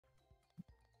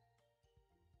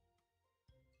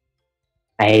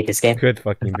I hate this game. Good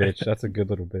fucking bitch. That's a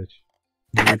good little bitch.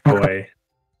 Good boy.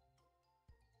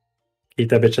 Keep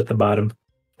that bitch at the bottom.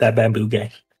 That bamboo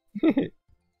guy.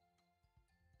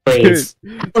 Please.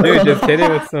 Dude, just hit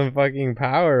it with some fucking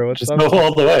power. What's Just up? go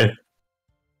all the way.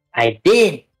 I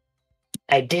did.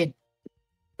 I did.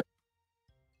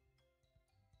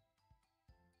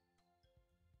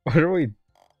 What are we?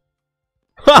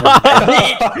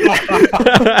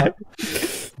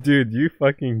 Dude, you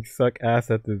fucking suck ass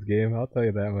at this game. I'll tell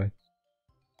you that much.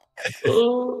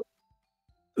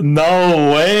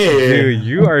 No way. Dude,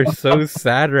 you are so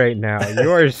sad right now. You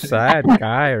are a sad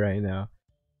guy right now.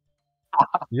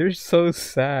 You're so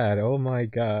sad. Oh my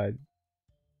god.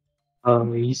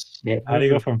 Holy shit. How do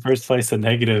you go from first place to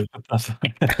negative?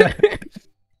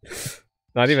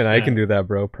 Not even I can do that,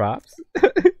 bro. Props.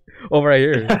 Over right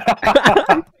here.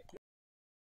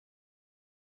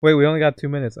 Wait, we only got 2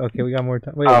 minutes. Okay, we got more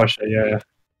time. Wait. Oh shit, yeah.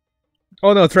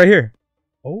 Oh no, it's right here.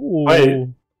 Oh. Wait.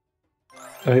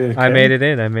 Okay. I made it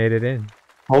in. I made it in.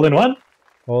 Hole in one?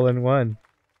 Hole in one.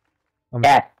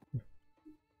 Yeah.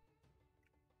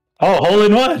 Oh, hole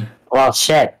in one. Well,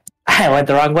 shit. I went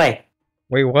the wrong way.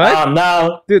 Wait, what? Oh,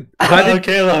 no. Dude, how did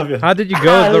you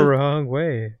go the How? wrong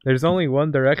way? There's only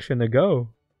one direction to go.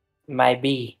 Might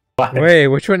be. Wait,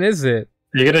 which one is it?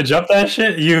 You gonna jump that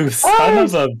shit? You son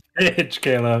of a bitch,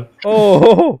 Caleb.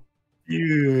 Oh!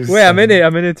 You Wait, I'm in it.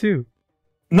 I'm in it too.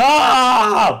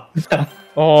 No!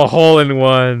 Oh, hole in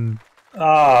one.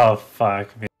 Oh, fuck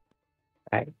me.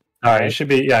 Alright, you should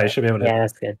be able to. Yeah,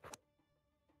 that's good.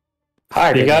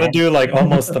 Hard. You gotta do like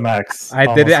almost the max.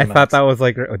 I did it. I thought that was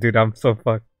like, oh, dude, I'm so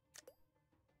fucked.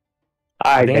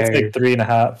 I think it's like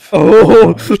 3.5.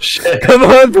 Oh, shit. Come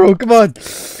on, bro. Come on.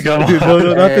 Come Dude, on.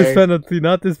 no, not this penalty.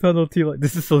 Not this penalty. Like,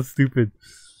 this is so stupid.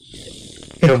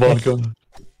 Come on, come on.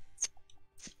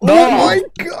 No! Oh my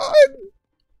god!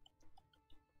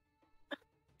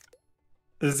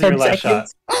 This is your last shot.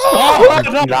 Oh,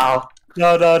 no.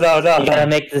 No, no, no, no. You gotta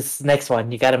make this next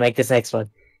one. You gotta make this next one.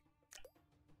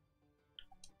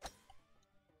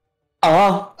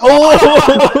 Oh!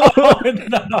 Oh!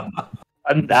 No.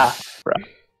 Nah, bro.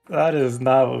 That is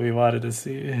not what we wanted to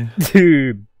see.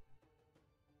 Dude.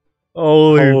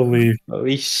 Holy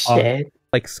shit.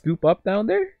 Like, scoop up down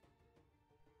there?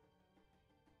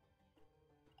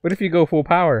 What if you go full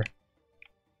power?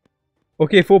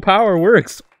 Okay, full power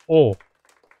works. Oh.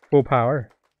 Full power.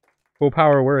 Full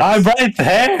power works. I'm right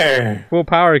there! Full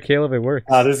power, Caleb, it works.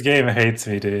 Oh, this game hates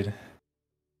me, dude.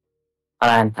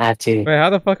 Hold on, I have to Wait, how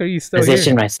the fuck are you still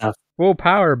position here? myself. Full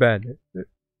power, Ben.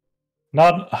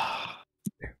 Not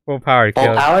Full power, Full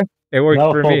Caleb. power? It worked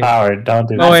no for full me. power. Don't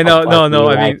do that. Oh, wait, no, Fuck no, no,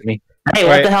 you, I like mean... me. Hey,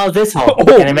 what Right. the hell is this hole? Oh,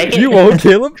 Can I make it? you won't,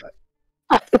 Caleb?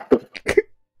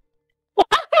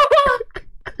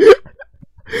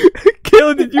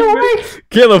 Caleb, did you...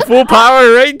 Caleb, full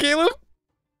power, right, Caleb?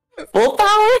 Full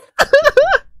power?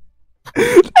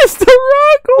 That's the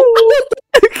rock hole!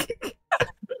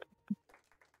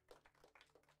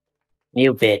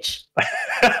 You bitch.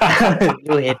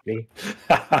 You hit me.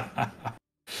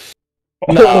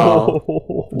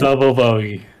 No. Double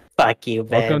bogey. Fuck you,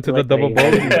 man. Welcome to the Look double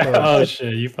where you bogey. are. Oh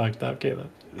shit, you fucked up, Caleb.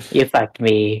 You fucked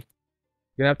me.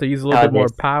 You're gonna have to use a little bit more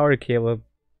this. power, Caleb.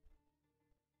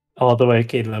 All the way,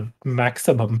 Caleb.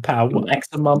 Maximum power.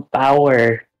 Maximum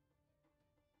power.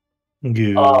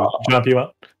 Good. Oh. Jump you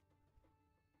up.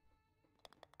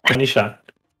 Any shot.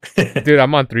 Dude,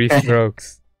 I'm on 3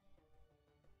 strokes.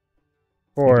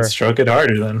 4. Stroke it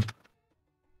harder then.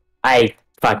 I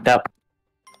fucked up.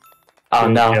 Oh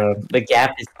Good no, job. the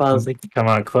gap is closing. Come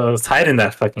on, close. Tighten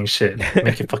that fucking shit.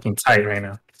 Make it fucking tight right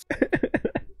now.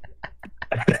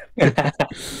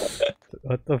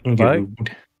 What the fuck?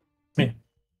 Good. Yeah.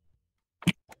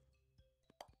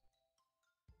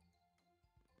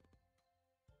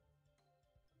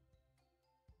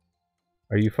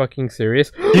 Are you fucking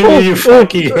serious? You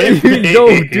fucking hit me. No,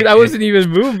 dude, I wasn't even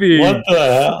moving. What the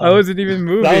hell? I wasn't even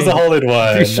moving. That was a hole in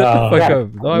one. Dude, shut the fuck Yeah.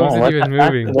 up. No, I No, wasn't what even the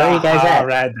fuck? moving. Where are you guys at?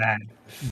 Red man.